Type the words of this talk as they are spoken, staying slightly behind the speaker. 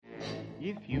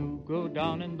If you go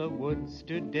down in the woods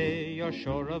today, you're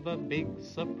sure of a big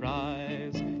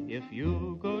surprise. If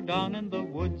you go down in the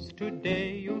woods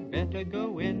today, you better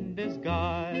go in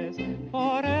disguise.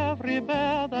 For every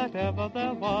bear that ever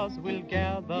there was will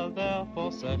gather there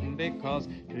for certain, because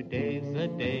today's the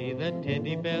day the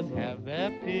teddy bears have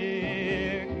their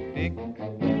picnic.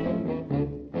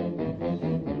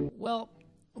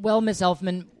 Well, Miss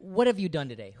Elfman, what have you done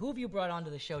today? Who have you brought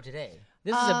onto the show today?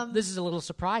 This is a little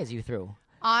surprise you threw.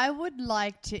 I would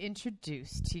like to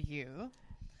introduce to you.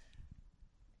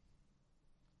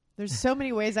 There's so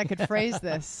many ways I could phrase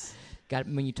this. Got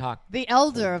when you talk. The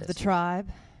elder of the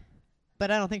tribe.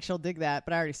 But I don't think she'll dig that,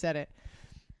 but I already said it.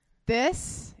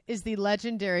 This is the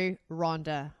legendary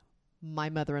Rhonda,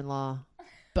 my mother-in-law,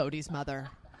 Bodie's mother.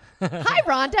 Hi,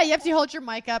 Rhonda. You have to hold your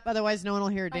mic up, otherwise no one will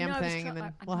hear a damn thing, and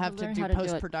then we'll have to do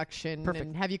post-production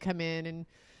and have you come in and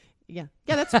yeah,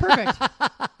 that's perfect.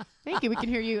 Thank you. We can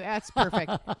hear you. That's perfect.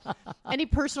 Any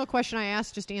personal question I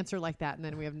ask, just answer like that, and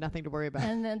then we have nothing to worry about.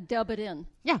 And then dub it in.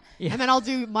 Yeah. And then I'll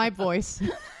do my voice.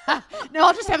 No,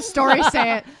 I'll just have Story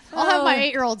say it. I'll have my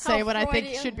 8-year-old say what Freudian. I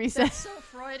think should be said. That's so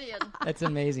Freudian. That's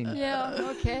amazing. Yeah,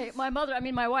 okay. My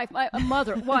wife.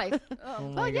 Wife.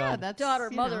 Oh, yeah, that's daughter,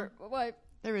 mother, wife.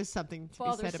 There is something to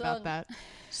Father, be said son. about that.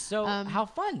 So, how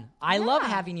fun. I love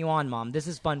having you on, Mom. This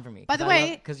is fun for me. By the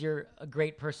way, because you're a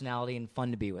great personality and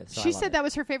fun to be with. So she said that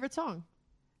was her favorite song.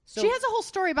 So she has a whole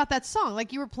story about that song.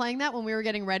 Like, you were playing that when we were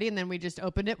getting ready, and then we just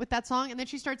opened it with that song, and then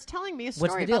she starts telling me a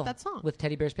story about that song. With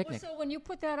Teddy Bear's Picnic? Well, so when you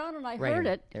put that on and I Right heard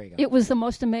here. it, There you go. it was the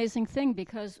most amazing thing,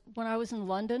 because when I was in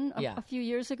London Yeah. a few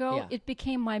years ago, Yeah. it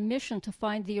became my mission to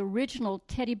find the original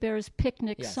Teddy Bear's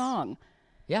Picnic Yes. song.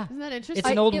 Yeah. Isn't that interesting? It's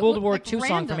an old it World looked War like II song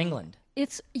from random. England.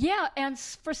 It's and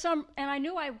I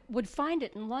knew I would find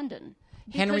it in London.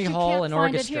 Henry because you Hall can't and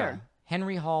find it Orchestra. here.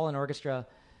 Henry Hall and Orchestra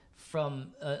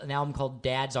from an album called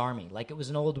Dad's Army. Like, it was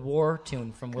an old war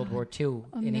tune from World War II in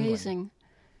England. Amazing.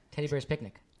 Teddy Bear's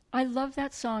Picnic. I love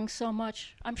that song so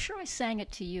much. I'm sure I sang it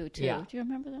to you too. Yeah. Do you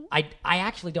remember that? I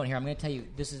actually don't hear. I'm going to tell you,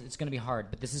 it's going to be hard,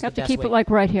 but this is You have the to best keep way. it like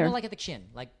right here. No, like at the chin.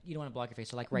 Like, you don't want to block your face,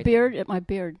 so like right Beard there. at my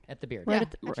beard. At the beard. Right Yeah,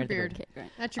 at the, that's right your at the beard. Okay,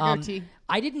 great. That's your goatee.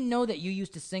 I didn't know that you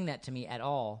used to sing that to me at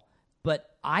all,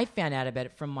 but I found out about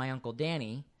it from my Uncle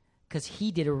Danny, because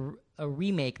he did a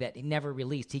remake that he never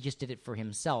released. He just did it for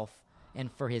himself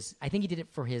and for his, I think he did it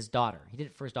for his daughter. He did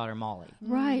it for his daughter, Molly.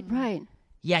 Right, right.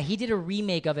 Yeah, he did a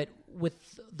remake of it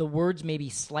with the words maybe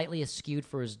slightly askewed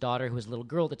for his daughter, who was a little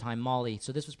girl at the time, Molly.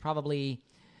 So this was probably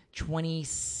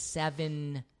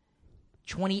 28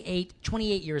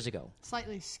 years ago.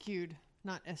 Slightly skewed,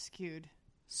 not askewed.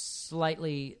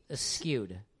 Slightly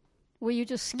askewed. Well, you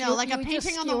just No, like a you just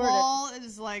painting on the skewered it. wall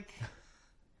is like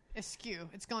askew.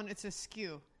 It's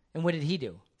askew. And what did he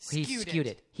do? He Skewed skewed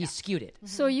it. it. He skewed it.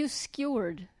 So you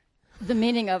skewered the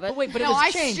meaning of it. But wait, but it No, was I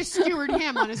changed. just skewered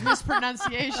him on his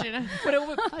mispronunciation. but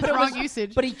it, That's wrong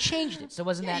usage. But he changed it, so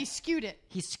wasn't Yeah, that... he skewed it.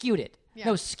 He skewed it. Yeah.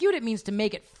 No, skewed it means to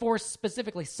make it for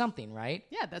specifically something, right?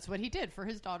 Yeah, that's what he did for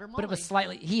his daughter Molly. But it was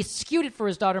slightly... He skewed it for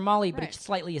his daughter Molly, but Right. it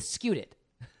slightly askewed it.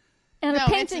 And no, a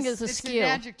painting it's is It's askew. an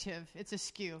adjective. It's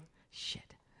askew.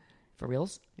 Shit. For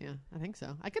reals? Yeah, I think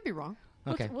so. I could be wrong.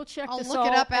 Okay. We'll check I'll this look all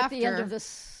it up at the end after. of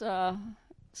this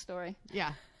story.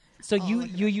 Yeah. So you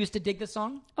used to dig the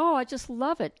song? Oh, I just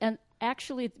love it. And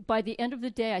actually, by the end of the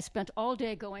day, I spent all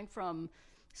day going from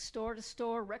store to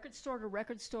store, record store to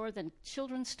record store, then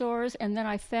children's stores, and then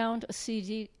I found a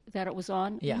CD that it was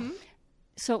on. Yeah. Mm-hmm.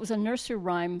 So it was a nursery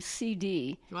rhyme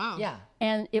CD, Wow. Yeah.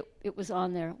 and it was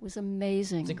on there. It was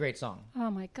amazing. It's a great song.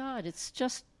 Oh, my God. It's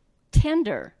just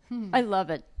tender. I love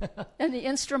it. And the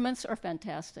instruments are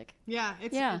fantastic. Yeah.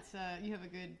 It's Yeah. you have a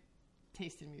good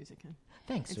taste in music. Huh?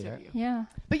 Thanks, And so sweetheart. do you. Yeah.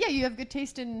 But yeah, you have good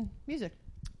taste in music.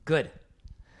 Good.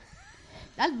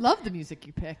 I love the music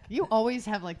you pick. You always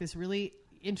have like this really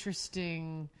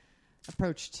interesting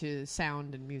approach to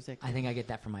sound and music. I think I get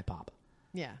that from my pop.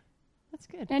 Yeah. That's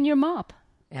good. And your mop.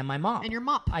 And my mom. And your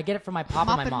mop. I get it from my pop Mop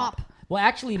and my and mop. mop. Well,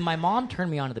 actually, my mom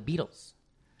turned me on to the Beatles.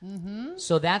 Mm-hmm.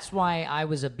 So that's why I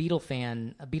was a Beatles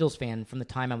fan from the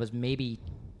time I was maybe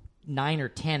 9 or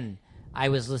 10. I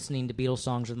was listening to Beatles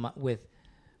songs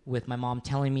with my mom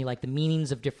telling me like the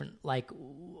meanings of different, like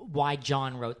why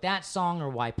John wrote that song or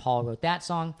why Paul wrote that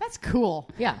song. That's cool.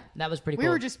 Yeah, that was pretty We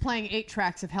cool. were just playing 8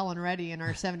 tracks of Helen Reddy in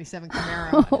our 77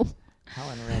 Camaro.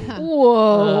 Helen Reddy.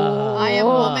 Whoa. I Am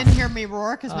Woman, Hear Me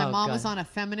Roar, because my Oh, mom God. was on a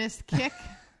feminist kick.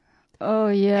 Oh,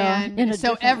 yeah. In And a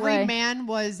so different every way. man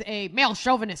was a male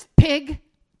chauvinist pig.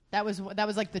 That was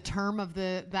like the term of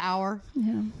the hour.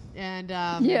 Yeah. And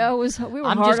Yeah, we were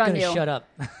I'm hard just on going to you. shut up.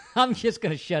 I'm just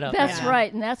going to shut up. That's Yeah.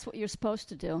 right, and that's what you're supposed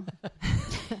to do.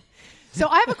 So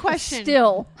I have a question.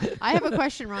 Still. I have a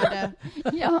question, Rhonda.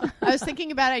 Yeah. I was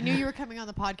thinking about it. I knew you were coming on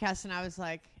the podcast, and I was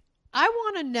like, I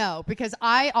want to know, because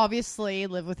I obviously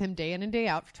live with him day in and day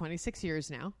out for 26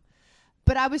 years now.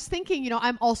 But I was thinking,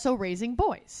 I'm also raising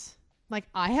boys. Like,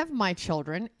 I have my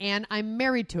children, and I'm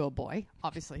married to a boy,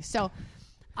 obviously. So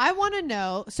I want to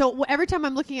know. So every time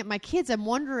I'm looking at my kids, I'm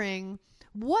wondering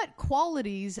what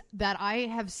qualities that I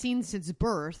have seen since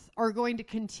birth are going to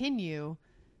continue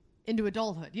into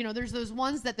adulthood. There's those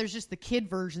ones that there's just the kid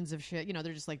versions of shit.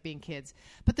 They're just like being kids.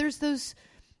 But there's those,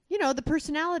 the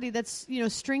personality that's,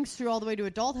 strings through all the way to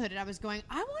adulthood. And I was going,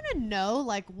 I want to know,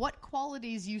 like, what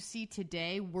qualities you see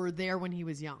today were there when he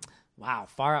was young. Wow,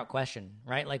 far out question,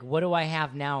 right? Like, what do I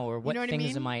have now, or what know what I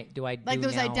things mean? do I do Like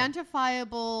those now?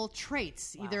 identifiable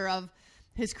traits, either of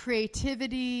his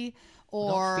creativity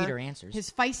or Don't feed her answers.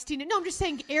 his feistiness. No, I'm just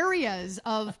saying areas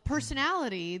of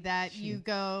personality that you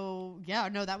go, yeah,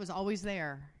 no, that was always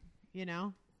there,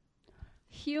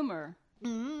 Humor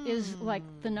is like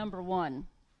the number one.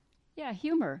 Yeah,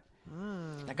 humor.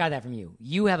 I got that from you.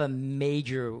 You have a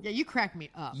major. Yeah, you crack me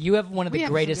up. You have one of We the have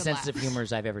some greatest good senses of laughs.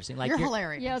 humors I've ever seen. Like You're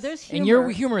hilarious. Yeah, there's humor. and your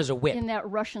humor is a whip. in that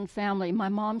Russian family, my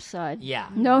mom's side. Yeah.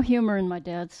 No humor in my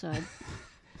dad's side.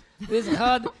 It's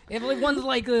hard. Everyone's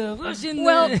like Russian.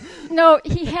 Well, no,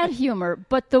 he had humor,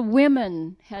 but the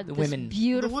women had The this women. The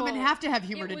beautiful. women have to have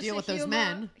humor It to was deal a with those humor-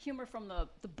 men. Humor from the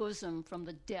bosom, from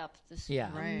the depth. This Yeah.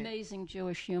 Right. amazing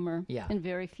Jewish humor. Yeah. In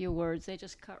very few words, they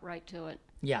just cut right to it.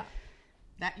 Yeah.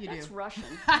 That you That's do. Russian.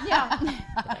 Yeah.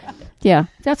 Yeah,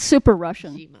 that's super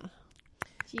Russian.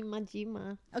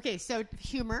 Jima. Okay, so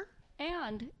humor.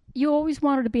 And you always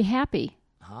wanted to be happy,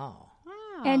 Oh.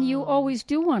 and you always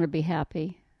do want to be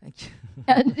happy.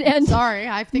 And Sorry,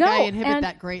 I think No, I inhibit and-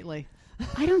 that greatly.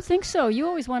 I don't think so. You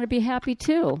always want to be happy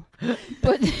too.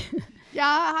 But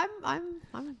Yeah, I'm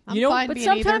You know, fine but being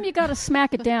sometimes either. you got to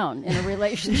smack it down in a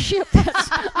relationship. That's,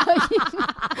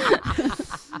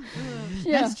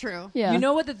 yeah. That's true. Yeah. You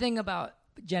know what the thing about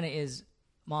Jenna is,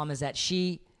 Mom, is that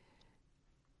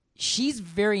she's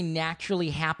very naturally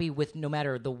happy with no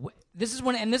matter the. This is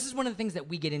one of the things that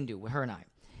we get into with her and I.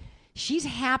 She's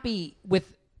happy with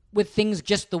things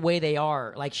just the way they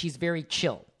are. Like, she's very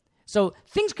chill. So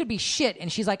things could be shit, and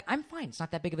she's like, "I'm fine. It's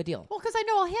not that big of a deal." Well, because I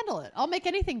know I'll handle it. I'll make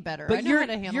anything better. I But know how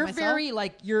to handle you're myself. very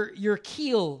like your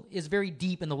keel is very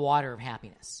deep in the water of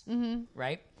happiness,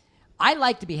 right? I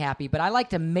like to be happy, but I like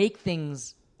to make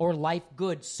things or life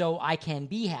good so I can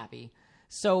be happy.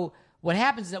 So what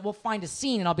happens is that we'll find a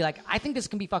scene, and I'll be like, I think this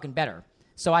can be fucking better,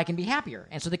 so I can be happier,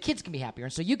 and so the kids can be happier,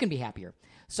 and so you can be happier.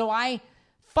 So I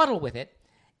fuddle with it.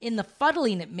 In the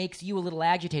fuddling, it makes you a little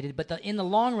agitated, but in the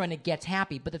long run, it gets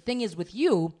happy. But the thing is with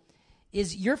you,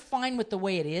 is you're fine with the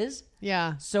way it is.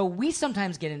 Yeah. So we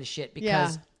sometimes get into shit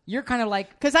because Yeah. you're kind of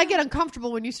like, Because I get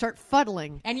uncomfortable when you start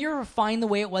fuddling. and you're fine the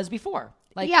way it was before.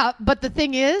 Like, Yeah, but the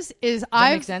thing is make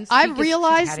I've sense? She I've gets- she's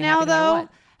realized happy now no matter though what.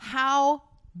 how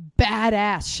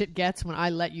badass shit gets when I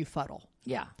let you fuddle.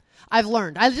 yeah. I've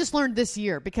learned. I just learned this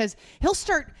year because he'll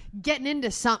start getting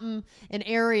into something, an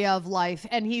area of life,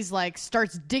 and he's like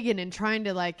starts digging and trying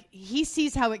to like he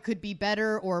sees how it could be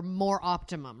better or more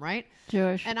optimum, right?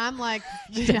 Jewish. And I'm like,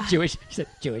 She said yeah. Jewish. She said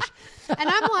Jewish. And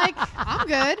I'm like, I'm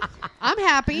good. I'm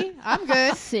happy. I'm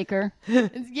good. Seeker.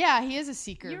 And yeah, he is a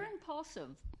seeker, You're impulsive,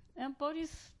 and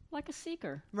Bodhi's like a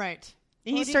seeker. right?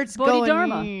 And he Bodhi- starts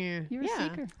Bodhidharma. going. You're yeah. a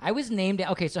seeker. I was named.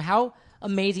 Okay, so how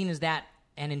amazing is that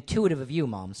and intuitive of you,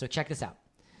 Mom? So check this out.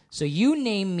 So you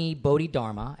named me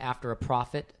Bodhidharma after a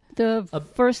prophet. The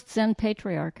first Zen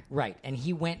patriarch. Right, and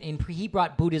he went and he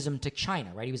brought Buddhism to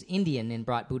China, right? He was Indian and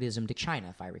brought Buddhism to China,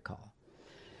 if I recall.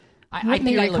 I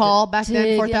Do you I looked recall back then,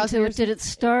 Dig 4,000 into it. years? Did it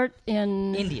start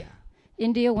in India.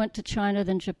 India, went to China,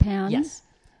 then Japan? Yes.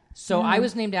 So I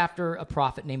was named after a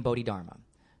prophet named Bodhidharma.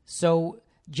 So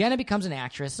Jenna becomes an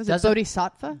actress. Was it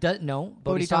Bodhisattva? No, Bodhisattva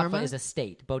Bodhidharma? is a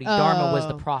state. Bodhidharma was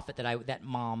the Oh. prophet that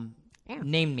Mom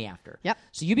named me after. Yep.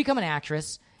 So you become an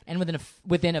actress, and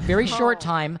within a very short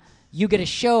time, you get a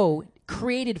show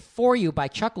created for you by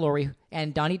Chuck Lorre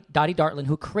and Dottie Dartland,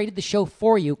 who created the show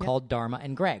for you called Dharma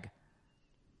and Greg.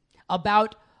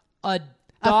 About a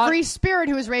free spirit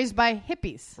who was raised by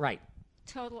hippies. right.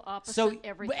 Total opposite. So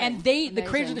everything. and the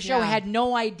creators of the show Yeah. had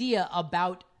no idea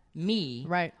about me,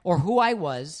 Right. or who I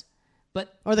was,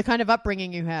 but Or the kind of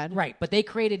upbringing you had. right. But they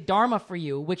created Dharma for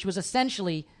you, which was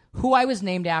essentially who I was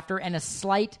named after, and a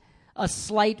slight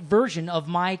version of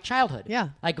my childhood. Yeah.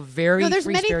 like very. No, there's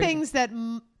many free-spirited. things that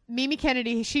Mimi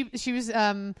Kennedy, she was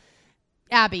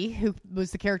Abby, who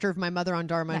was the character of my mother on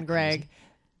Dharma and Greg. crazy.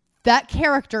 That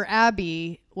character,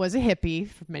 Abby, was a hippie,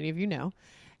 many of you know,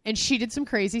 and she did some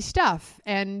crazy stuff.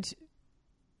 And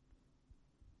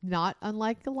not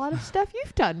unlike a lot of stuff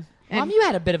you've done. Mom, And you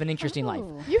had a bit of an interesting life.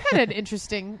 you had an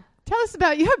interesting. Tell us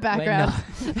about your background,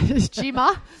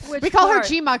 Gma. Which We call part?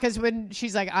 her Gma because when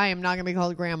she's like, I am not going to be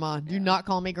called Grandma. Do not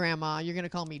call me Grandma. You're going to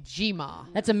call me Gma.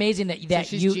 That's amazing that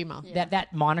she's you Gma.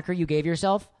 that moniker you gave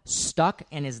yourself stuck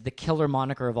and is the killer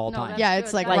moniker of all No, time. that's Yeah,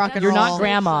 it's good. like That- rock that's and You're roll. not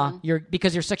grandma. Son. You're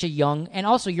because you're such a young, and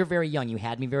also you're very young. You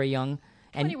had me very young,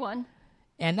 and 21.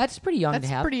 and that's pretty young That's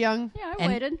to have. pretty young. Yeah, I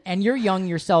and, waited. and you're young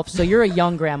yourself, so you're a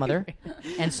young grandmother,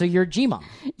 and so you're Gma.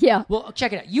 Yeah. Well,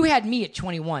 check it out. You had me at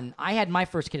 21. I had my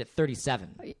first kid at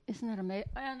 37. Isn't that amazing?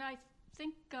 And I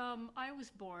think I was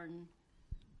born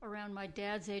around my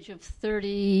dad's age of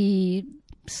 30,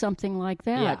 something like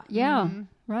that. Yeah,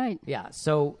 right. Yeah.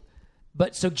 So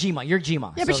Gma, you're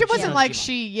Gma. Yeah, but So she wasn't Gma's like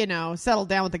Gma. she, settled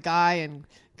down with a guy and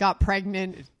got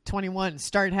pregnant at 21 and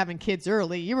started having kids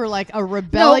early. You were like a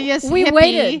rebellious we hippie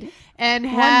waited. and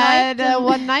One had night,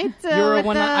 one night. You were a with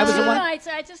one night- I was a Two one- nights.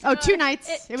 I just Oh, 2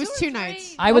 nights. It was 2 or nights.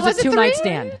 three. I was was a it 2-night three?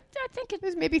 stand. I think It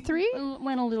was maybe 3.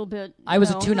 went a little bit. I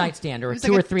was no. a 2-night stand or It a was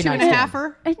 2 like or a 3 2 night and a stand.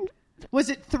 halfer. And Was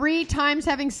it 3 times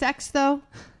having sex though?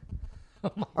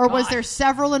 Or was there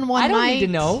several in one I don't night? need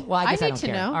to know. Well, I guess I need don't to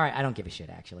care. know. All right, I don't give a shit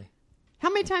actually. How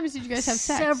many times did you guys have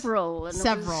sex? several. And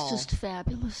Several. It was just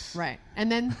fabulous. Right.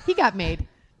 And then he got made,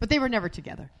 but they were never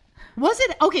together. Was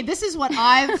it? Okay, this is what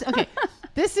I've... Okay,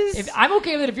 this is... If I'm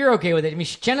okay with it, if you're okay with it. I mean,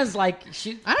 Jenna's like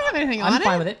she. I don't have anything on I'm it.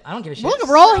 fine with it. I don't give a shit.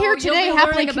 We're all So here you'll today be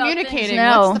happily learning about things communicating.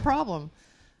 now. What's the problem?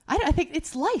 I think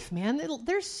it's life, man.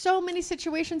 There's so many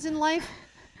situations in life.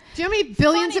 Do you know how many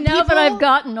billions Funny, of people... now that I've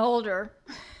gotten older,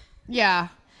 Yeah.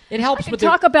 It helps I with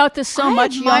talk about this so I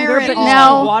much admire younger, it but all.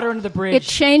 now water under the bridge. it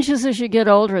changes as you get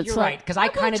older. It's You're like, right, 'cause I will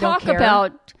kinda don't talk care.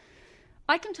 about.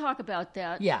 I can talk about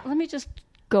that. Yeah. Let me just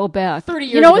go back. 30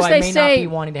 years you know, ago, as they I may say, not be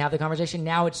wanting to have the conversation.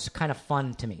 Now it's kind of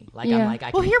fun to me. Like I'm Yeah. like,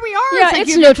 I Well, can, here we are. Yeah, it's like it's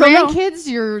your neutral now. grandkids,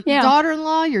 your Yeah.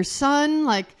 daughter-in-law, your son.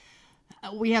 Like,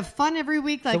 we have fun every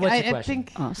week. Like, what's the I question?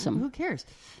 think... Awesome. Who cares?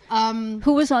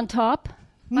 Who was on top?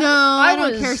 No, I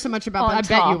don't was care so much about on that. I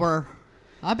bet you top. were.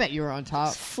 I bet you were on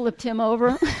top. Flipped him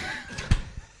over.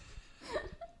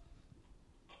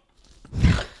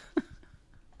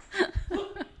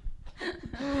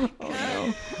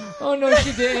 oh no,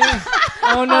 she didn't.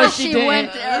 Oh no, she she didn't.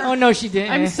 went there. Oh no, she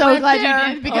didn't. I'm so Went glad there.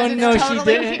 you did because Oh, it's no, she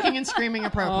totally didn't. kicking and screaming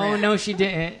appropriate. Oh no, she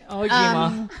didn't. Oh,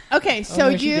 Gma. Okay,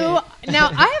 so no, she you now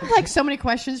I have like so many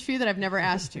questions for you that I've never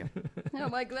asked you. No,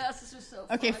 my glasses are so.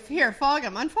 Okay, here, fog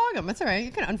them, unfog them. That's all right.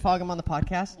 You can unfog them on the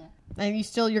podcast. And you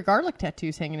still your garlic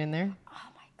tattoo's hanging in there. Oh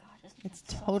my God! Isn't It's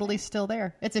totally still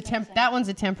there. It's a that one's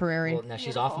a temporary. Well, now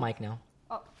she's off mic now.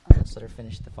 Oh. Let's let her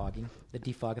finish the fogging, the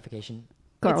defogification.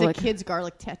 garlic. It's a kid's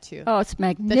garlic tattoo Oh, it's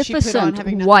that she magnificent. put on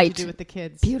having nothing White. to do with the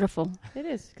kids. Beautiful. It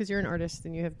is because you're an artist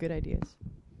and you have good ideas.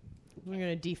 I'm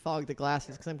going to defog the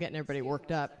glasses because I'm getting everybody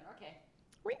worked up. Okay.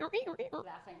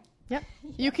 Yep.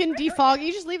 You can defog.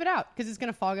 You just leave it out because it's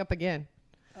going to fog up again.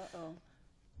 Uh-oh.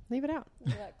 Leave it out.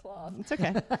 That cloth. It's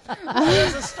okay.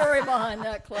 There's a story behind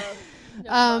that cloth. Never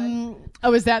mind.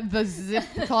 Oh, is that the zip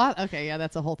cloth? Okay, yeah,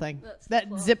 that's a whole thing. That's the That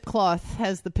cloth. zip cloth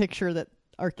has the picture that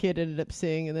our kid ended up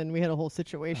seeing, and then we had a whole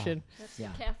situation. That's Yeah.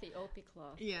 Kathy Opie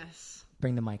cloth. Yes.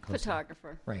 Bring the mic closer.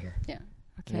 Photographer. Right here. Yeah.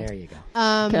 Okay. There you go.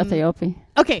 Kathy Opie.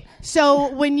 Okay,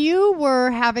 so when you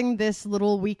were having this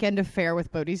little weekend affair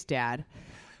with Bodhi's dad,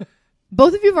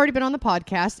 both of you have already been on the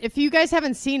podcast. If you guys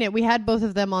haven't seen it, we had both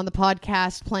of them on the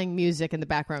podcast playing music in the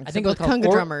background. I think so it was both called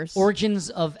Kunga drummers. Origins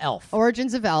of Elf,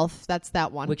 Origins of Elf. That's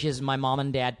that one. which is my mom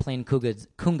and dad playing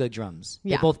kunga drums.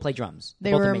 Yeah. They both play drums.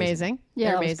 They Both were amazing.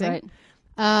 Yeah, They're that was amazing.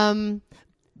 great.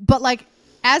 But like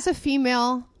as a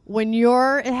female, when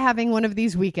you're having one of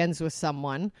these weekends with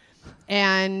someone,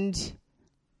 and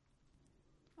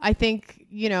I think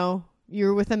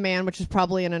you're with a man, which is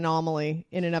probably an anomaly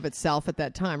in and of itself at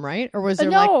that time, right? Or was there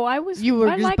No, I was. you were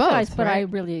I just like both, guys, but I right?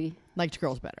 really, liked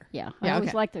girls better? I Yeah, always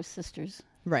okay. liked their sisters,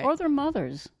 Right. or their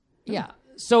mothers, Yeah.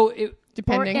 So it,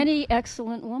 Depending, or any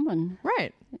excellent woman.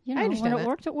 right? You I know, understand when it that.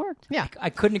 worked, it worked. Yeah. I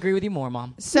couldn't agree with you more,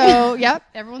 Mom. So yep,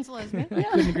 everyone's a lesbian.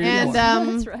 Couldn't agree And with you more.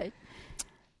 That's right.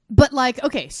 But like,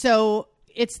 okay, so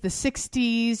it's the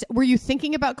 60s. Were you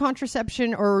thinking about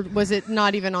contraception, or was it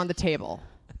not even on the table?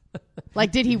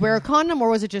 Like, did he wear a condom, or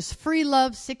was it just free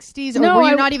love 60s? Or No, were you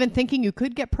I- not even thinking you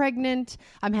could get pregnant?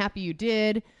 I'm happy you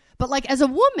did. But like, as a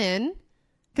woman,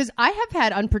 because I have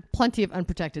had plenty of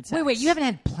unprotected sex. Wait, you haven't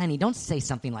had plenty. Don't say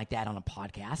something like that on a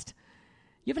podcast.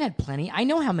 You haven't had plenty. I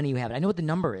know how many you have. I know what the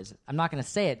number is. I'm not going to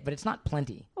say it, but it's not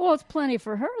plenty. Well, it's plenty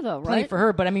for her, though, right? Plenty for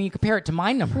her, but I mean, you compare it to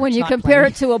my number. When it's you not compare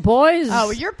plenty. it to a boy's.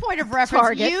 Oh, your point of reference,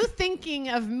 Target. you thinking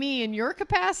of me in your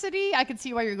capacity, I can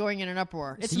see why you're going in an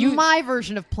uproar. It's So you- my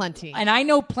version of plenty. And I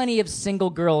know plenty of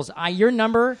single girls. Your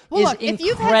number Well, is look, if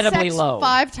you've had incredibly sex low.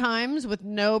 5 times with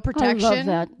no protection,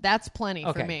 that. that's plenty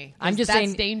Okay. for me. I'm just that's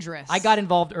saying, dangerous. I got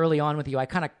involved early on with you. I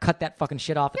kind of cut that fucking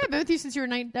shit off. Yeah, I've been with you since you were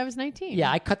I was 19.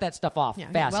 Yeah, I cut that stuff off Yeah,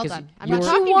 fast. well 'cause done. I'm you not were-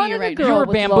 talking to wanted you a right girl now. You were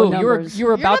with bamboo. low You were numbers. you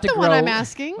were You're about not to the grow. one I'm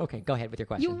asking. Okay, go ahead with your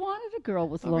question. You wanted a girl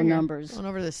with Over low here. numbers. Going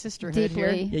over to the sisterhood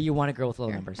Deeply. Yeah, you want a girl with low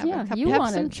numbers. Have, Yeah, a cup, you have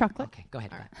wanted- some chocolate. Okay, go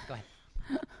ahead. Go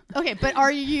ahead. Okay, but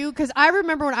are you? Because I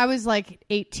remember when I was like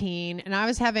 18 and I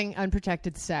was having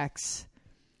unprotected sex.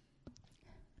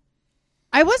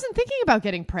 I wasn't thinking about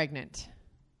getting pregnant.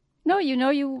 No, you know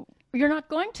you're not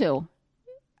going to.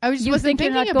 I was You wasn't think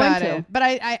you're thinking not going about to. it. But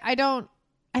I don't.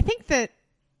 I think that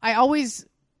I always.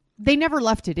 They never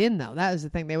left it in though. That was the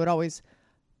thing. They would always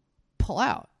pull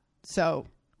out. So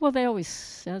Well, they always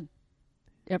said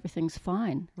everything's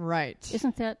fine. right.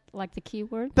 Isn't that like the key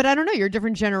word? But I don't know. You're a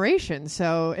different generation,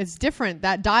 so it's different.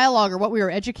 That dialogue or what we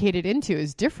were educated into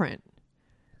is different.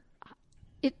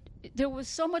 There was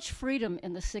so much freedom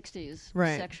in the 60s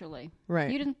Right. sexually.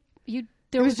 Right. You didn't.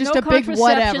 There It was was just no a big contraception.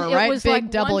 whatever, It right? was Big like one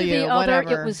W, to the other.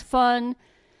 whatever. It was fun.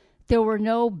 There were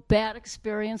no bad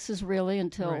experiences really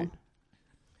until Right.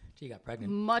 She got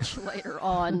pregnant. much later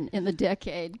on in the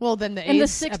decade. Well, then the And the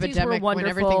AIDS 60s were epidemic when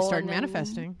everything wonderful, started and then-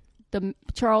 manifesting. The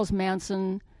Charles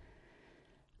Manson,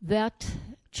 that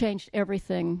changed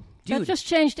everything. That Dude. just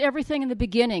changed everything in the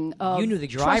beginning of You knew the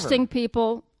driver. trusting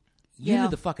people. You Yeah. knew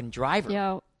the fucking driver.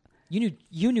 Yeah.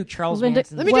 You knew Charles Linda-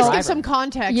 Manson. Let the me just driver. give some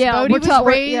context. Yeah, Bodie we're was ta-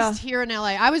 we're- raised yeah. here in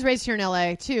LA. I was raised here in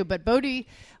LA too, but Bodie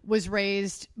was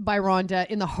raised by Rhonda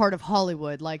in the heart of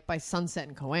Hollywood, like by Sunset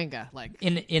and Cahuenga, like,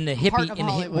 in the Heart hippie of in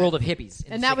the Hollywood. world of hippies.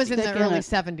 and that was in the Thick in early it.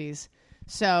 70s.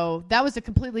 So that was a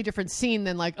completely different scene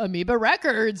than like Amoeba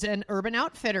Records and Urban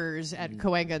Outfitters at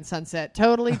Cahuenga and Sunset.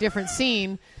 Totally different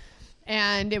scene.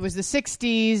 And it was the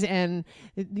 60s, and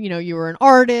you were an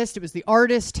artist. It was the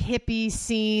artist hippie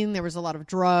scene. There was a lot of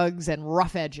drugs and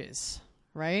rough edges,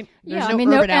 right? There's Yeah, no I mean,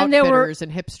 there- Urban and there were- Outfitters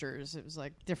and hipsters. It was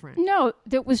like different, No,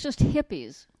 it was just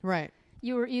hippies. right?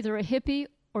 You were either a hippie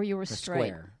or you were straight.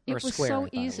 square. It Or was square, I so thought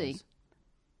it easy. was.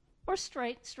 Or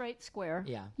straight, square.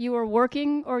 Yeah. You were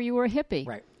working or you were a hippie.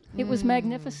 Right. It was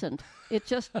magnificent. It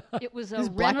was a was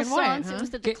black and white, renaissance. huh? It was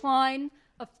the decline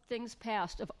of things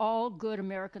past, of all good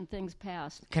American things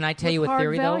past. Can I tell with you a hard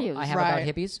theory values. though I have Right.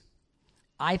 about hippies?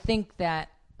 I think that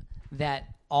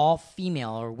all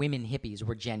female or women hippies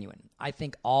were genuine. I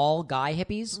think all guy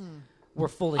hippies were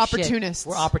full of Opportunists. shit.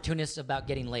 Were opportunists about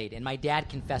getting laid. And my dad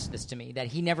confessed this to me, that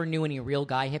he never knew any real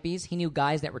guy hippies. He knew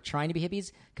guys that were trying to be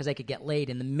hippies because they could get laid.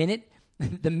 And the minute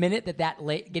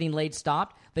getting laid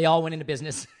stopped, they all went into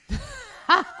business.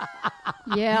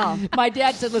 Yeah. My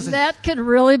dad said, "Listen." That could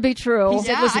really be true. He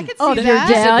said, Yeah, "Listen, I could Oh, see your that.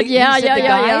 dad. the Yeah.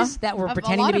 guys that were Of a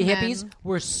pretending lot to be of hippies men.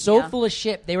 were so Yeah. full of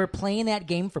shit. They were playing that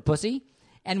game for pussy,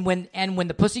 and when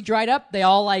the pussy dried up, they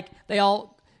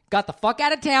all got the fuck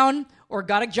out of town or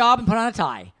got a job and put on a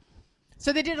tie.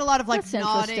 So they did a lot of like That's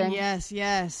nodding, interesting.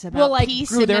 yes, about Well, like peace,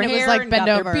 grew and their then it hair was like and bend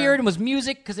got over. their beard and was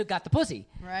music because it got the pussy.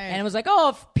 Right. And it was like,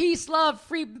 oh, peace, love,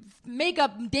 free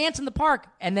makeup, dance in the park.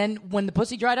 And then when the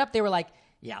pussy dried up, they were like,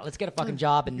 yeah, let's get a fucking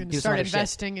job and You're gonna do some start other shit.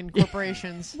 investing in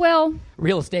corporations. Well,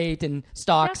 Real estate and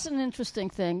stocks. that's an interesting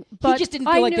thing. He But just didn't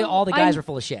I feel like knew- all the guys I- were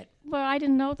full of shit. Well, I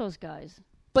didn't know those guys.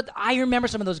 But I remember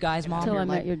some of those guys, Mom. Until I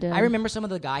met your dad. I remember some of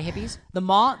the guy hippies.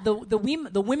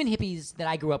 The women hippies that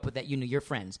I grew up with, that you knew, your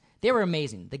friends, they were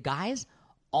amazing. The guys,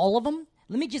 all of them,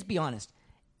 let me just be honest,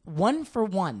 one for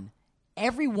one,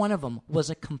 every one of them was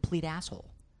a complete asshole.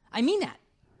 I mean that.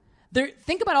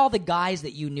 Think about all the guys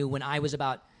that you knew when I was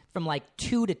about from like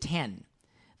 2 to 10.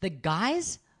 The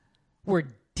guys were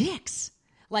dicks.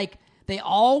 Like, they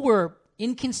all were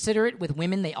inconsiderate with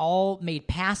women. They all made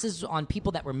passes on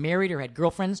people that were married or had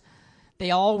girlfriends.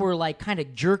 They all were like kind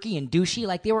of jerky and douchey.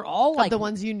 Like, they were all like the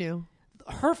ones you knew.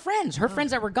 her friends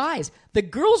that were guys. The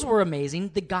girls were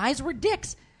amazing. The guys were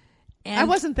dicks. And I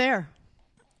wasn't there.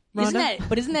 Isn't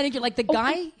Rhonda? that like the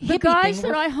guy? The hippie guys thing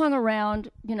that were- I hung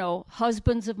around,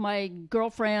 husbands of my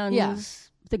girlfriends, Yeah.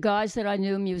 the guys that I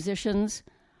knew, musicians,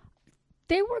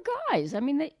 they were guys. I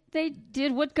mean, they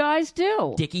did what guys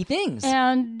do. dicky things.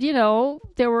 And,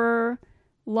 there were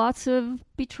lots of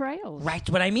betrayals. Right,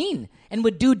 what I mean. And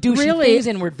would do douchey Really, things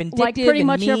and were vindictive like pretty and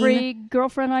much mean. every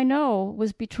girlfriend I know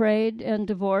was betrayed and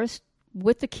divorced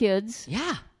with the kids.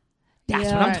 Yeah. That's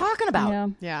Yeah. what I'm Right. talking about. Yeah.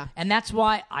 Yeah. And that's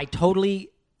why I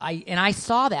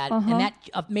saw that, Uh-huh. and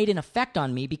that made an effect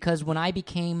on me, because when I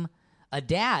became a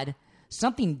dad,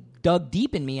 something dug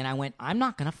deep in me, and I went, I'm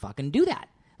not going to fucking do that.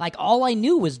 Like, all I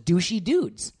knew was douchey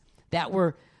dudes that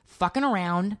were fucking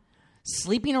around,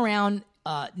 sleeping around,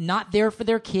 not there for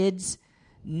their kids.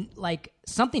 Like,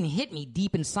 something hit me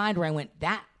deep inside where I went,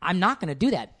 I'm not going to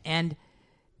do that. And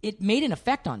it made an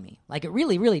effect on me. Like, it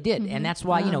really, really did. And that's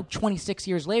why, 26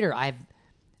 years later,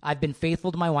 I've been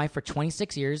faithful to my wife for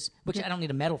 26 years, which I don't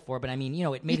need a medal for, but I mean,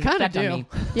 it made an effect on me.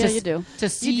 Yeah, you do. To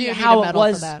see need how a it medal for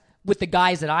was that. with the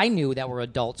guys that I knew that were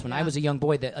adults when I was a young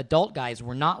boy. The adult guys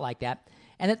were not like that.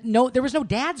 And there was no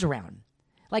dads around.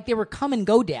 Like, they were come and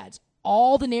go dads.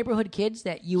 All the neighborhood kids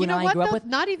that you and I grew up with.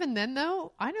 Not even then,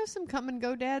 though. I know some come and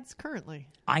go dads currently.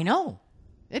 I know.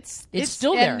 It's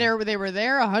still there. And they were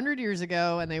there 100 years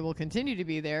ago, and they will continue to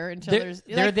be there until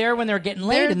They're there when they're getting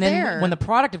laid, they're and then there. when the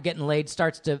product of getting laid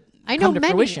starts to I know come to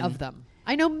many fruition. of them.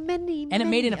 I know many, And it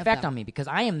made an of effect them. on me because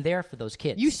I am there for those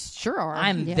kids. You sure are.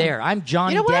 I'm there. I'm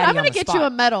Johnny You know what? Daddy I'm going on to the get you a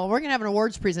spot. medal. We're going to have an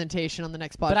awards presentation on the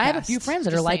next podcast. But I have a few friends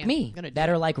that Just are like saying. me, Gonna do that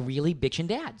it. are like really bitchin'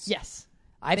 dads. Yes.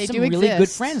 I have They some do really good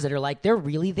exist. friends that are like, they're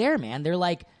really there, man. They're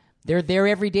like, they're there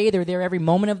every day. They're there every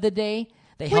moment of the day.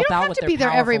 They Well, help you don't out have with to their be there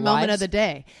every powerful moment lives. of the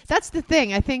day. That's the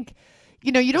thing. I think,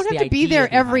 you don't It's have the to be idea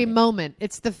there every behind it. moment.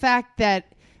 It's the fact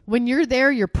that when you're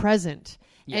there, you're present.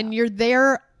 And you're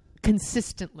there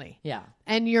consistently. Yeah.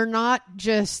 And you're not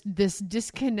just this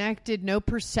disconnected, no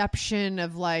perception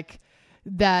of like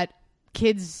that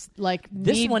kids like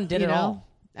This need, one did you it know? all.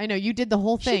 I know you did the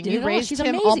whole thing. did You it all. raised She's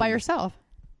him all amazing. by yourself,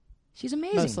 She's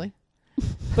amazing. mostly.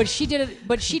 But she did it.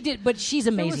 But she's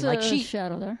There amazing. was Like a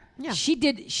shadow there. Yeah. she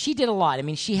did a lot. I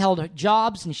mean, she held her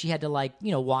jobs and she had to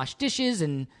wash dishes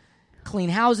and clean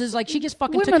houses. Like, she just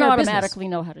fucking took Women care of business. automatically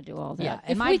know how to do all that. Yeah,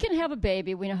 if and we can have a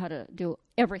baby, we know how to do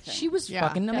everything. She was Yeah,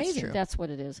 fucking that's amazing. true. That's what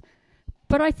it is.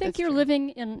 But I think That's you're true. living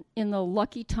in the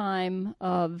lucky time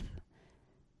of.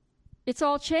 It's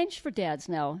all changed for dads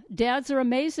now. Dads are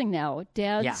amazing now.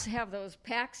 Dads have those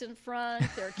packs in front.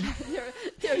 They're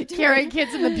Carrying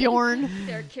kids in the Bjorn.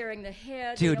 They're carrying the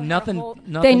head. Dude, they know how to nothing. hold-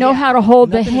 nothing They know how to hold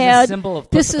the nothing is a head. symbol of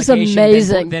This is pussification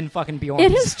amazing. Than fucking Bjorn.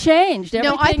 It has changed. No, I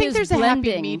Everything think is there's a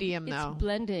blending. happy medium, though. It's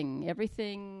blending.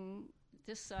 Everything.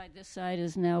 This side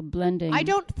is now blending. I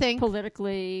don't think,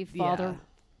 politically, Yeah. fatherhood,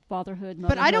 motherhood,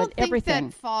 but I don't think everything.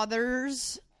 that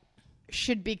fathers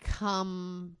should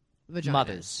become vaginas.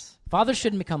 mothers. Fathers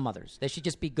shouldn't become mothers. They should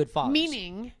just be good fathers.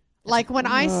 Meaning, like when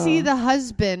I see the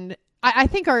husband, I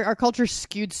think our culture's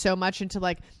skewed so much into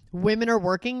like women are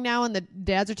working now and the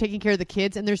dads are taking care of the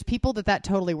kids, and there's people that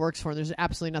totally works for, and there's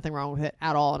absolutely nothing wrong with it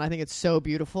at all. And I think it's so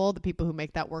beautiful, the people who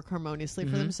make that work harmoniously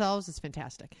for themselves. It's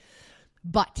fantastic.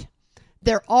 But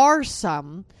there are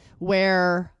some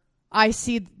where I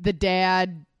see the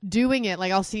dad doing it.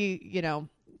 Like I'll see them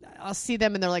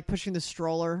and they're like pushing the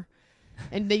stroller.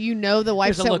 And the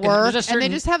wife's There's a at look in- work, there's a and they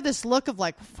certain- just have this look of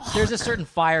like, fuck. There's a certain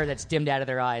fire that's dimmed out of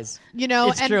their eyes.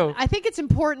 It's and true. I think it's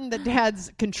important that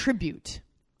dads contribute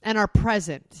and are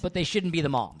present, But they shouldn't be the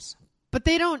moms. but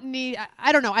they don't need.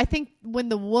 I don't know. I think when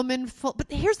the woman, but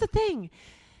here's the thing.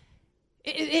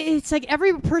 It's like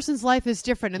every person's life is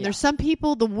different, and there's some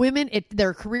people, the women,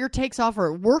 their career takes off or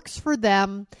it works for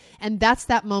them, and that's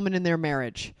that moment in their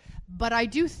marriage. But I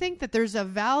do think that there's a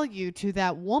value to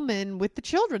that woman with the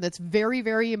children that's very,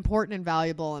 very important and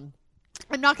valuable. And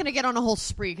I'm not going to get on a whole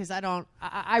spree because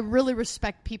I really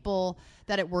respect people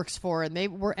that it works for, and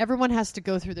everyone has to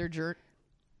go through their journey.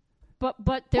 But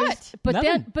there's What? but Nothing.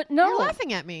 then but no. You're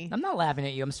laughing at me. I'm not laughing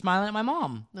at you. I'm smiling at my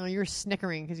mom. No, you're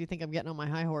snickering because you think I'm getting on my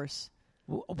high horse.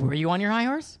 Were you on your high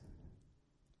horse?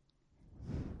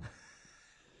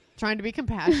 Trying to be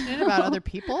compassionate about other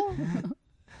people?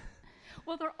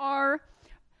 Well, there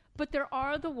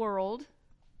are the world,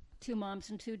 two moms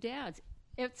and two dads.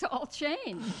 It's all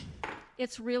changed.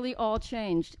 It's really all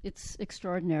changed. It's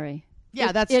extraordinary.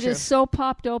 Yeah, that's It true. is so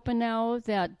popped open now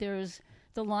that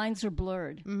the lines are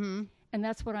blurred. Mm-hmm. And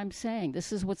that's what I'm saying.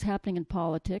 This is what's happening in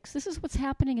politics. This is what's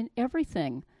happening in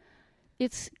everything.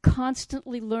 It's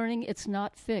constantly learning. It's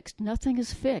not fixed. Nothing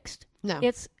is fixed. No.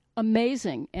 It's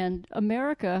amazing. And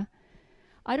America,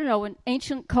 I don't know, in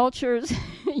ancient cultures,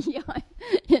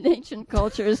 in ancient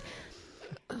cultures,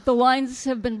 the lines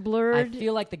have been I blurred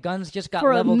feel like the guns just got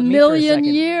for a leveled at me for a million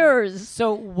second. years.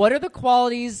 So, what are the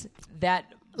qualities that?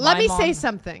 Let my me mom- say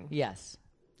something. Yes.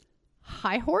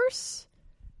 High horse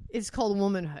is called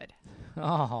womanhood.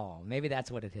 Oh, maybe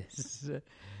that's what it is.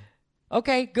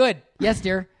 Okay, good. Yes,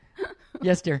 dear.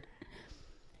 Yes, dear.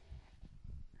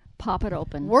 Pop it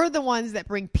open. We're the ones that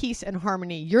bring peace and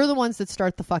harmony. You're the ones that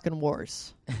start the fucking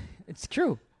wars. It's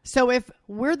true. So if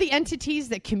we're the entities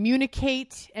that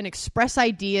communicate and express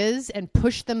ideas and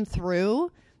push them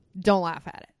through, don't laugh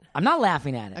at it. I'm not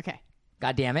laughing at it. Okay.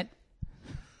 God damn it.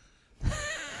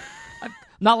 I'm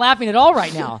not laughing at all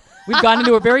right now. We've gone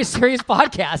into a very serious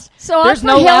podcast. So there's I'm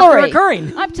no for laughter Hillary.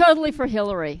 occurring. I'm totally for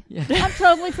Hillary. I'm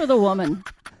totally for the woman.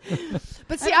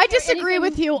 But see, I I don't hear disagree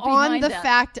with anything you on behind the that.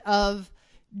 fact of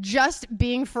just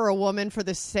being for a woman for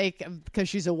the sake of because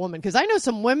she's a woman. Because I know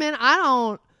some women, I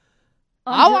don't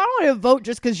want to vote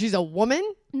just because she's a woman.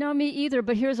 No, me either.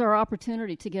 But here's our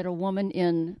opportunity to get a woman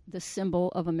in the symbol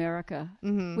of America.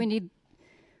 Mm-hmm.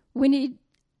 We need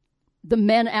the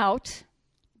men out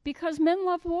because men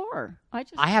love war.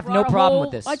 I have brought no a problem whole-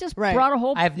 with this. I just Right. brought a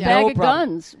whole I have bag no of problem.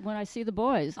 guns when I see the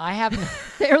boys. I have.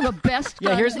 They're the best.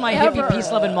 Yeah, here's guns my ever. hippie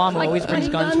peace-loving mom who Like always brings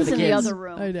 20 guns for the in kids. the other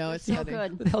room. I know, it's so funny.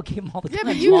 good. They'll give them all the Yeah, time.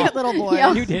 but you Mom. get little boys.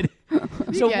 Yeah. You did.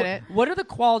 You So get it. what are the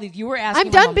qualities you were asking? I'm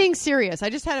my done mom- being serious. I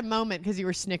just had a moment because you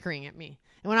were snickering at me.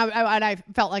 And when I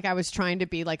felt like I was trying to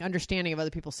be like understanding of other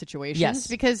people's situations. Yes.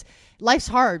 Because life's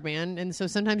hard, man. And so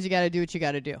sometimes you got to do what you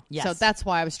got to do. Yes. So that's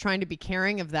why I was trying to be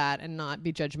caring of that and not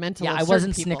be judgmental Yeah, of I certain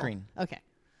wasn't people. snickering. Okay.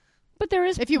 But there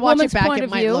is If you watch it woman's back, point it of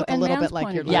might view look a and little man's bit like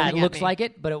point you're of view. Yeah, laughing it at looks me. like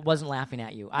it, but it wasn't laughing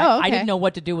at you. Oh, I okay. didn't know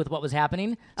what to do with what was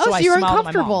happening. Oh, so I you were smiled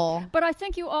at my mom. uncomfortable. But I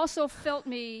think you also felt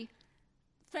me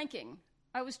thinking.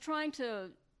 I was trying to,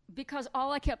 because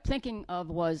all I kept thinking of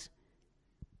was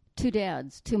 2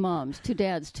 dads, 2 moms, 2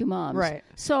 dads, 2 moms. Right.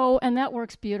 So, and that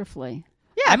works beautifully.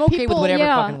 Yeah, I'm okay with people- whatever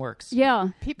yeah. fucking works. Yeah.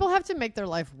 People have to make their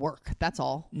life work. That's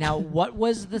all. Now, what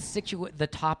was the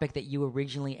topic that you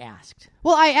originally asked?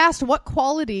 Well, I asked what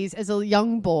qualities as a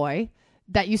young boy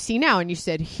that you see now, and you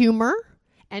said humor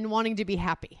and wanting to be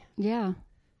happy. Yeah.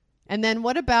 And then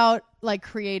what about like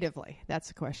creatively? That's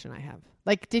the question I have.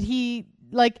 Like, did he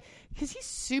like, because he's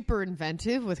super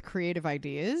inventive with creative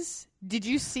ideas. Did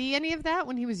you see any of that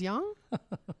when he was young?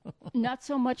 Not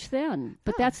so much then.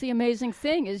 But that's the amazing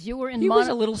thing is you were in He was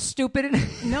a little stupid.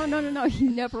 And No, you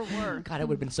never were. God, it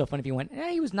would have been so funny if you went,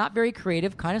 he was not very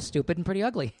creative, kind of stupid, and pretty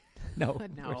ugly. No, of course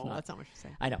No, not. that's not what you're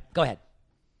saying. I know. Go ahead.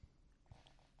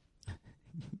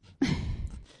 I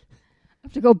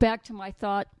have to go back to my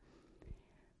thought.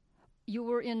 You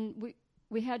were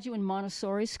we had you in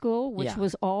Montessori school, which Yeah.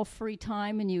 was all free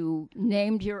time, and you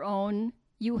named your own.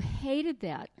 You hated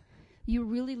that. You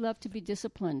really love to be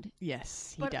disciplined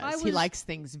Yes, he But I does. He was- likes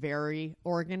things very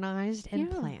organized and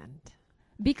Yeah. planned.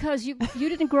 because you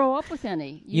didn't grow up with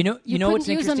any. You know couldn't what's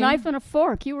use interesting? a knife and a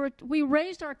fork. We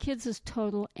raised our kids as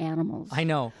total animals. I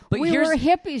know, but we here's were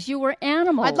hippies. You were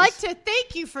animals. I'd like to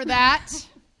thank you for that.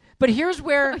 here's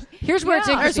where it's Yeah. There's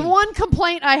interesting. one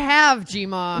complaint I have,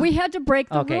 Gma. We had to break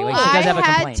the Okay, wait, rules. she I does have a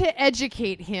had complaint. to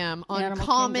educate him on Animal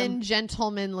common kingdom.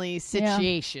 gentlemanly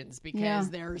situations because Yeah.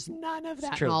 there's none of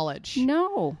that true. knowledge.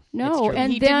 No, true.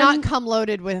 and he then did not come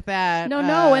loaded with that. No,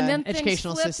 and then things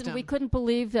educational flipped, system. and we couldn't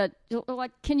believe that.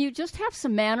 Like, can you just have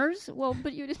some manners? Well,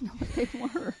 but you didn't know what they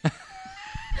were.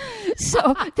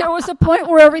 So there was a point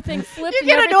where everything flipped. You and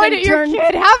get annoyed everything at your turned,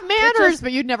 kid. Have manners, just-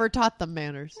 but you'd never taught them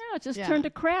manners. No, it just Yeah. turned to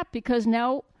crap because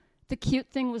now the cute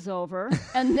thing was over,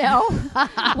 and now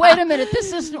wait a minute,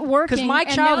 this isn't working. 'Cause my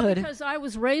and childhood- now because I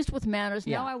was raised with manners,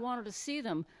 Yeah. now I wanted to see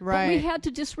them. But we Right. had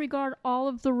to disregard all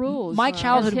of the rules. My as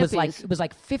childhood was hippies.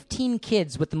 like 15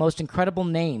 kids with the most incredible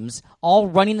names, all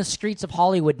running the streets of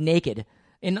Hollywood naked.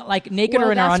 Naked Well,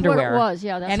 or in our that's what it underwear. was.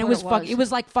 Yeah, that's and it what was it was. It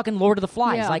was like fucking Lord of the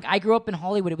Flies. Yeah. Like I grew up in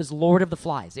Hollywood, it was Lord of the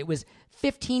Flies. It was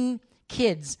 15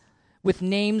 kids with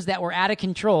names that were out of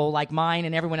control, like mine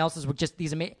and everyone else's were just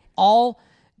these all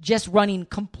just running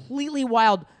completely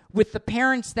wild with the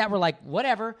parents that were like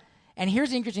whatever. And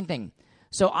here's the interesting thing: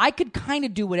 so I could kind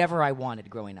of do whatever I wanted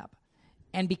growing up,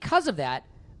 and because of that,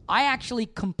 I actually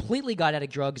completely got out of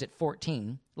drugs at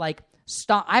 14. Like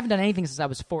I haven't done anything since I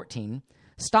was 14.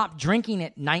 Stopped drinking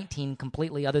at 19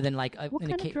 completely, other than like What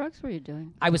kind of drugs were you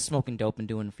doing? I was smoking dope and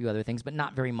doing a few other things, but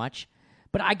not very much.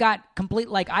 But I got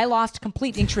I lost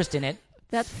complete interest in it.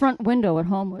 That front window at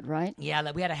Homewood, right?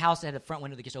 Yeah, we had a house that had a front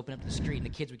window that just opened up to the street, and the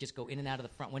kids would just go in and out of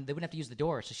the front window. They wouldn't have to use the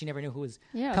door, so she never knew who was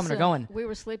Yeah, coming or so going. We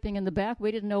were sleeping in the back. We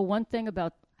didn't know one thing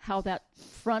about how that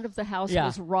front of the house Yeah.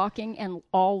 was rocking and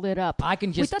all lit up. I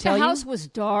can just we thought tell the you, house was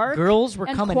dark. Girls were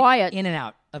and coming quiet. in and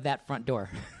out of that front door.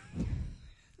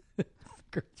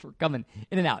 Girls were coming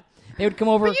in and out. They would come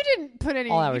over. But you didn't put any.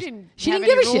 all You hours. didn't. She have didn't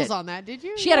give any a rules shit. on that, did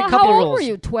you? She had a Well, couple how of old rules. were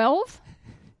you? 12?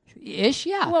 Ish,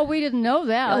 yeah. Well, we didn't know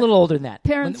that. a little older than that.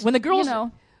 Parents, when the girls, you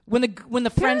know, when the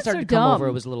friends parents started are to come dumb. over,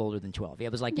 it was a little older than 12. Yeah,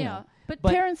 it was like yeah, you know. but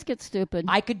parents get stupid.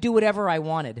 I could do whatever I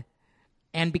wanted,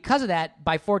 and because of that,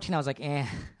 by 14, I was like,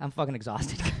 I'm fucking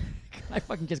exhausted. I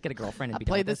fucking just get a girlfriend and be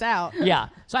done Played with this out. Yeah,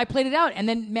 so I played it out, and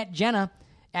then met Jenna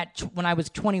when I was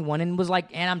 21, and was like,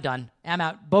 and I'm done. I'm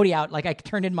out. Bodie out. Like I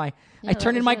turned in my that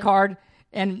was my it. card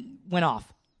and went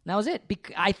off. And that was it.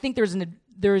 I think there's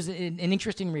there's an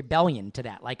interesting rebellion to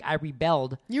that. Like I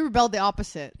rebelled You rebelled the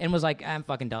opposite. and was like, I'm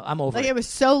fucking done. I'm over Like it. it was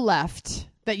so left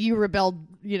that you rebelled,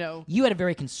 You had a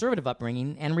very conservative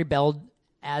upbringing and rebelled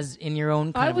as in your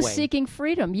own kind I of was way. seeking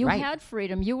freedom. You Right. had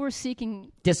freedom. You were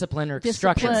seeking Discipline or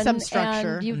discipline, structure. Some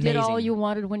structure. and you did all Amazing. you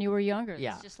wanted when you were younger.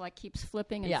 Yeah. It's just like keeps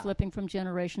flipping and Yeah. flipping from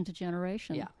generation to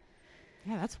generation. Yeah.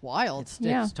 Yeah, that's wild.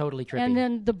 It's totally trippy. And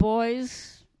then the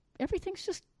boys, everything's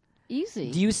just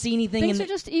easy. do you see anything Things in are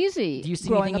just easy. Do you see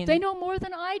growing anything up? They in- know more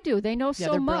than I do. They know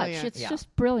so they're much. brilliant. It's Yeah.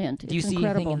 just brilliant. Do you it's see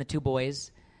incredible. anything in the two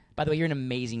boys? By the way, you're an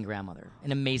amazing grandmother.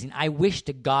 An amazing. I wish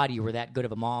to God you were that good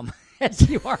of a mom as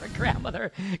you are a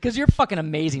grandmother, because you're fucking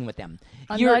amazing with them.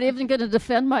 I'm you're, not even going to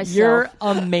defend myself. You're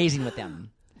amazing with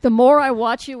them. The more I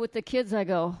watch you with the kids, I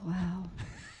go, wow.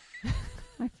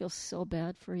 I feel so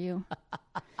bad for you.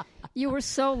 You were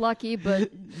so lucky,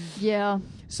 but yeah.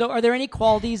 So, are there any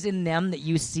qualities in them that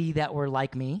you see that were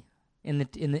like me in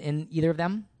either of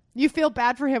them? You feel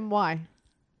bad for him. Why?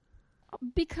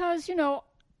 Because,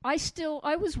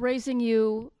 I was raising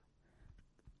you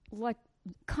like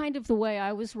kind of the way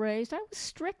I was raised. I was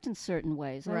strict in certain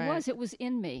ways. Right. It was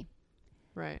in me.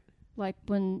 Right. Like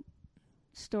when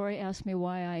Story asked me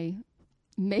why I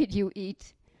made you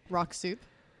eat. Rock soup.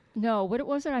 No, what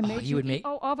was it? I made you you would eat make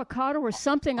avocado or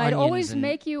something. I'd onions always and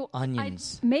make you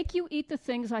onions. I'd make you eat the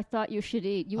things I thought you should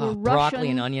eat. You were broccoli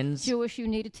Russian, and onions. Jewish. You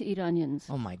needed to eat onions.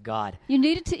 Oh my God. You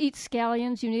needed to eat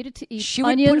scallions. You needed to eat She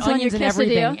would onions put on onions your in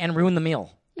everything quesadilla. and ruin the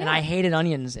meal. And Yeah. I hated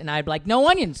onions, and I'd be like, no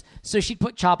onions. So she'd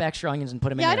chop extra onions and put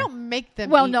them in Yeah, I there. don't make them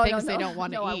Well, eat no, things no, they no. don't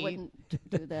want to no, eat. I wouldn't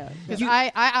do that. Because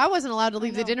I wasn't allowed to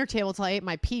leave the know. dinner table till I ate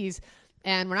my peas.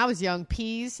 And when I was young,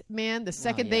 peas, man, the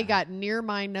second they yeah. got near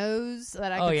my nose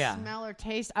that I Oh, could yeah. smell or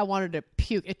taste, I wanted to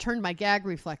puke. It turned my gag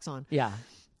reflex on. Yeah.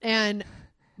 And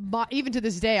even to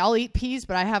this day, I'll eat peas,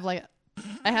 but I have like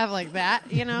that,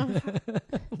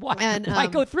 Why, And, why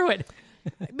go through it?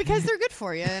 because they're good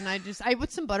for you. And I with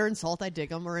some butter and salt, I dig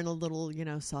them, or in a little,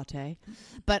 saute.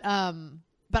 But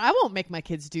I won't make my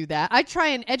kids do that. I try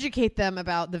and educate them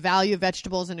about the value of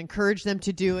vegetables and encourage them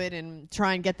to do it and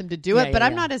try and get them to do it. Yeah, But yeah,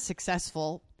 I'm yeah. not as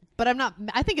successful. But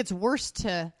I think it's worse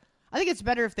I think it's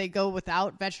better if they go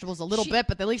without vegetables a little She- bit,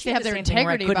 but at least she they had have the their same thing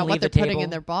where I integrity couldn't about what leave they're the putting table. in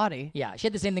their body. Yeah, she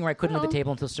had the same thing where I couldn't leave Well, the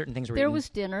table until certain things were There eaten. was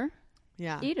dinner.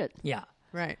 Yeah. Eat it. Yeah.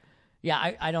 Right.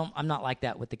 Yeah, I'm not like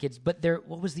that with the kids. But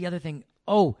what was the other thing?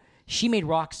 Oh, she made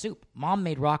rock soup. Mom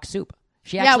made rock soup.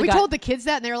 She Yeah, actually we got, told the kids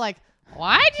that, and they were like,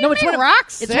 "Why did you No, it's make one of rock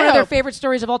It's one of their soup?" favorite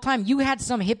stories of all time. You had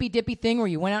some hippy dippy thing where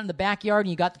you went out in the backyard and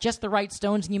you got just the right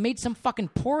stones and you made some fucking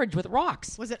porridge with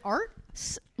rocks. Was it art?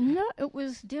 No, it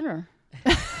was dinner.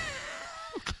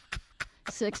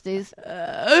 60s.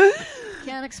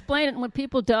 Can't explain it. When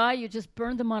people die, you just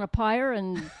burn them on a pyre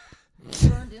and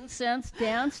burned incense,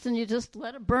 danced, and you just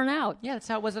let it burn out. Yeah, that's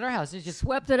how it was at our house. It's just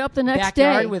Swept it up the next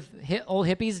backyard day. with old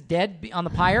hippies dead on the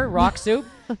pyre, rock soup,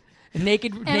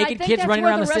 naked And I think kids that's running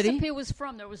where around the city. recipe was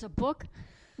from. There was a book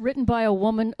written by a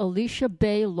woman, Alicia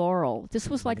Bay Laurel. This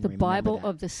was like the even remember Bible that.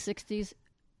 of the 60s.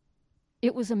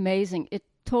 It was amazing. It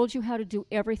told you how to do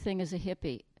everything as a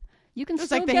hippie. You can It was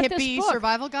still like the get hippie this book.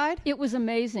 survival guide. It was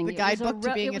amazing. The It was guidebook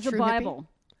to being it a was true a hippie? Bible.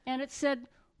 And it said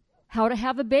how to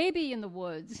have a baby in the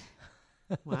woods,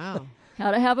 Wow.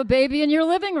 how to have a baby in your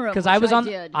living room. Because which I was on,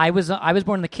 did. I was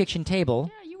born on the kitchen table.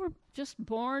 Yeah, you were just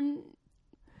born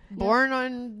Born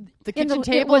on the in the kitchen it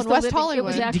table was in the West living- it Hollywood.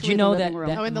 was Did actually you know the that, living room.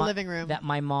 that Oh, in the my, living room. that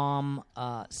my mom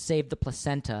saved the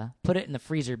placenta, put it in the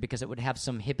freezer because it would have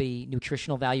some hippie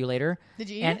nutritional value later. Did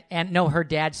you eat and, it? And no, her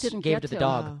dad Didn't gave get it to the to.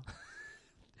 dog.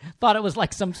 Thought it was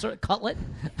like some sort of cutlet.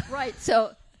 Right.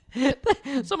 So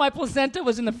So my placenta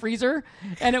was in the freezer,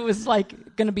 and it was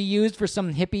like going to be used for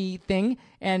some hippie thing.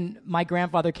 And my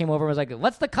grandfather came over and was like,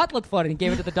 "What's the cutlet for?" And he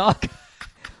gave it to the dog.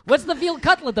 What's the veal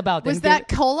cutlet about? Was And that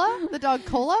Cola? The dog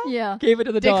Cola? yeah. gave it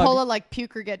to the Did dog? Cola like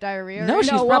puke or get diarrhea? No, or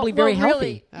she's No, probably very well,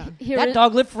 healthy. really, here That is-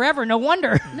 dog lived forever. No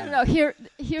wonder. No.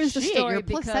 Here's the She ate story your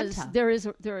because placenta.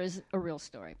 there is a real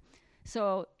story.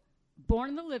 So, born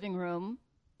in the living room,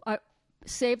 I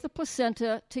saved the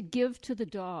placenta to give to the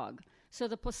dog. So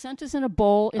the placenta's in a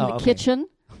bowl in Oh, the okay. kitchen.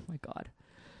 Oh my God.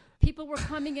 People were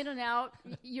coming in and out.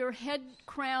 Your head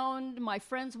crowned. My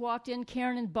friends walked in,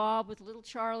 Karen and Bob, with little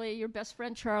Charlie, your best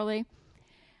friend Charlie,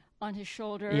 on his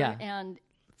shoulder. Yeah. And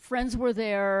friends were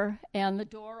there, and the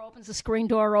door opens, the screen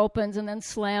door opens, and then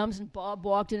slams, and Bob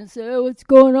walked in and said, "Oh, what's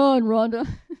going on, Rhonda?"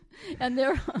 And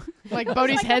they're Like it was,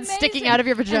 Bodhi's like, head amazing. sticking out of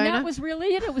your And vagina? that was really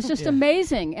it. It was just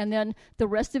amazing. And then the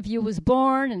rest of you was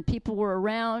born, and people were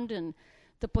around, and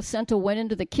the placenta went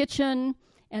into the kitchen.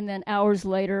 And then hours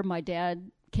later, my dad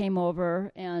came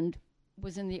over and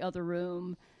was in the other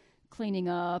room cleaning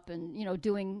up and,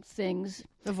 doing things.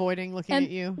 Avoiding looking And,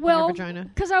 at you in well, your vagina.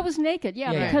 because I was naked.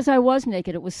 Yeah, Yeah. because I was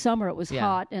naked. It was summer. It was Yeah.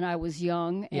 hot, and I was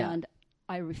young, Yeah. and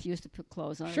I refused to put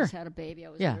clothes on. Sure. I just had a baby. I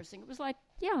was Yeah. nursing. It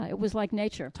was like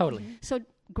nature. Totally. So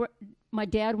my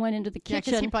dad went into the Yeah, because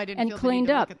kitchen he probably didn't and feel the need cleaned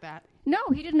to up. look at that. No,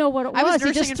 he didn't know what it I was he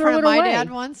nursing just in threw front it of my away.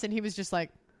 dad once, and he was just like,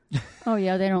 Oh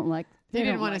yeah, they don't like. he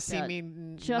didn't don't want like to see that. me,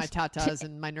 and my Just tatas,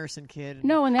 and my nursing kid.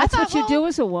 No, and I that's thought, what you do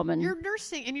as a woman. You're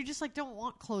nursing, and you just like don't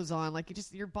want clothes on. Like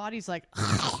your body's like,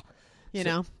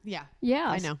 know. Yeah. Yeah,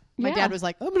 I know. My yeah. dad was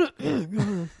like, I'm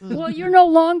gonna. Well, you're no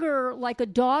longer like a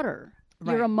daughter.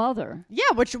 You're Right. a mother.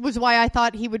 Yeah, which was why I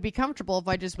thought he would be comfortable if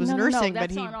I just was no, nursing. no, but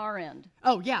that's he. on our end.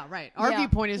 Oh yeah, right. Our Yeah.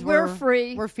 viewpoint is we're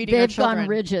free. We're feeding They've our children. gone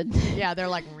rigid. Yeah, they're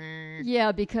like. "Meh."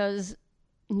 Yeah, because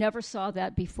never saw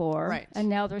that before, Right. and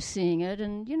now they're seeing it,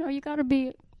 and you got to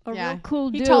be a Yeah. real cool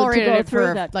He dude tolerated to go it through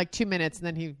for that. like 2 minutes, and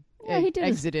then he Yeah, he did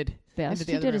his exited. Best. into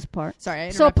the He other did room. his part. Sorry, I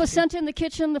So interrupted you. placenta in the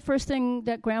kitchen. The first thing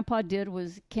that Grandpa did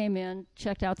was came in,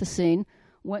 checked out the scene,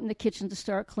 went in the kitchen to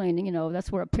start cleaning.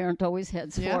 That's where a parent always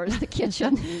heads Yeah. for, is the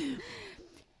kitchen.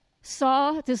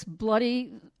 Saw this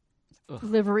bloody,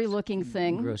 livery-looking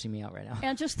thing, Grossing me out right now.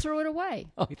 and just threw it away.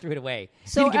 Oh, he threw it away.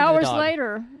 So Didn't give it to the hours dog.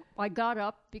 later, I got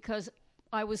up because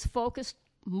I was focused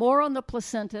more on the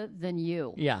placenta than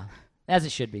you. Yeah, as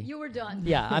it should be. You were done.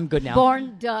 Yeah, I'm good now.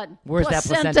 Born done. Where's that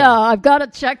placenta? I've got to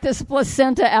check this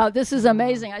placenta out. This is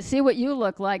amazing. I see what you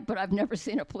look like, but I've never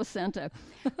seen a placenta.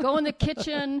 Go in the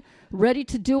kitchen, ready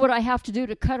to do what I have to do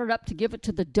to cut it up to give it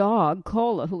to the dog,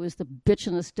 Cola, who is the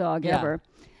bitchinest dog Yeah. ever.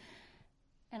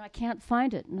 And I can't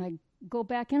find it. And I go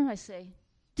back in and I say,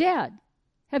 Dad,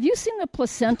 have you seen the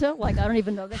placenta? Like, I don't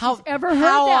even know that she's ever heard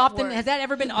How that often word. has that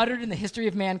ever been uttered in the history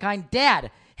of mankind? Dad,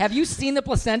 have you seen the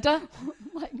placenta?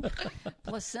 Like,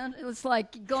 placenta. It's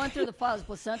like going through the files.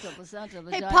 Placenta. Hey,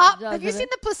 vagina, Pop, vagina. have you seen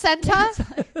the placenta?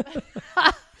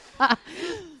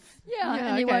 Yeah.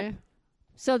 And he okay. went,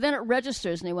 so then it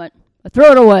registers, and he went, I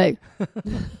threw it away.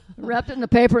 Wrapped it in the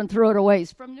paper and threw it away.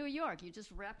 He's from New York. You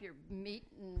just wrap your meat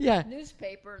in Yeah.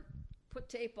 newspaper, put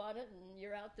tape on it, and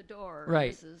you're out the door.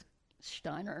 Right. Mrs.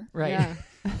 Steiner. Right. Yeah.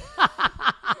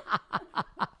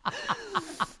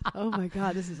 Oh my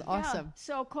God, this is Yeah. awesome.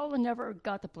 So Cola never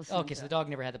got the placenta. Okay, so the dog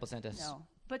never had the placenta. No.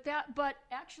 But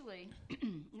actually,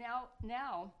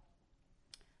 now,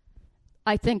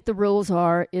 I think the rules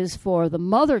is for the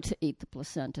mother to eat the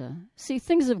placenta. See,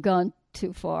 things have gone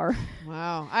too far.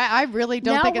 Wow, I really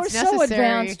don't now think we're it's so necessary.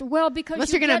 advanced. Well, because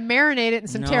Unless you you're going get, to marinate it in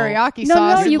some No. teriyaki no,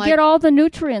 sauce. and you like, get all the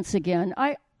nutrients again.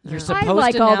 You're I supposed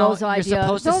like to all now, those you're ideas.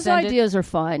 supposed to Those send ideas are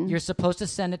fine. You're supposed to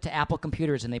send it to Apple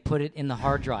computers, and they put it in the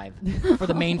hard drive for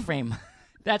the mainframe.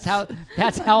 That's how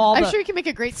all I'm the sure you can make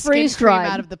a great skin Freeze cream dried.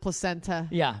 out of the placenta.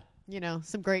 yeah.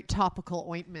 Some great topical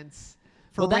ointments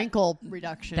for Well, that- wrinkle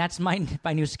reduction. That's my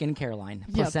new skincare line,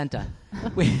 Yep. placenta.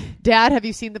 Dad, have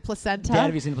you seen the placenta? Dad,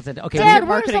 have you seen the placenta? Okay. Dad, your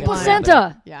where's the marketing line.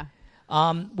 placenta? Yeah.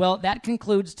 Well, that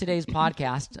concludes today's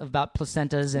podcast about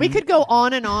placentas. And We could go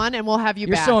on, and we'll have you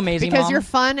You're back. so amazing, because Mom. you're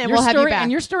fun, and Your we'll have you story- back.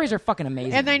 And your stories are fucking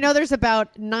amazing. And I know there's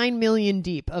about 9 million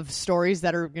deep of stories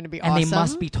that are going to be And awesome. they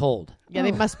must be told. Yeah,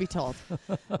 they must be told.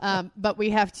 But we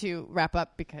have to wrap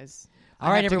up because All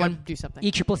I right, have to go everyone. do something.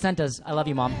 Eat your placentas. I love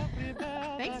you, Mom.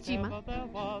 Thanks, Gima. There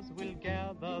was, we'll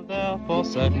gather there for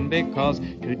certain because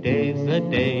today's the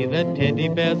day the teddy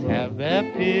bears have their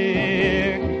pick.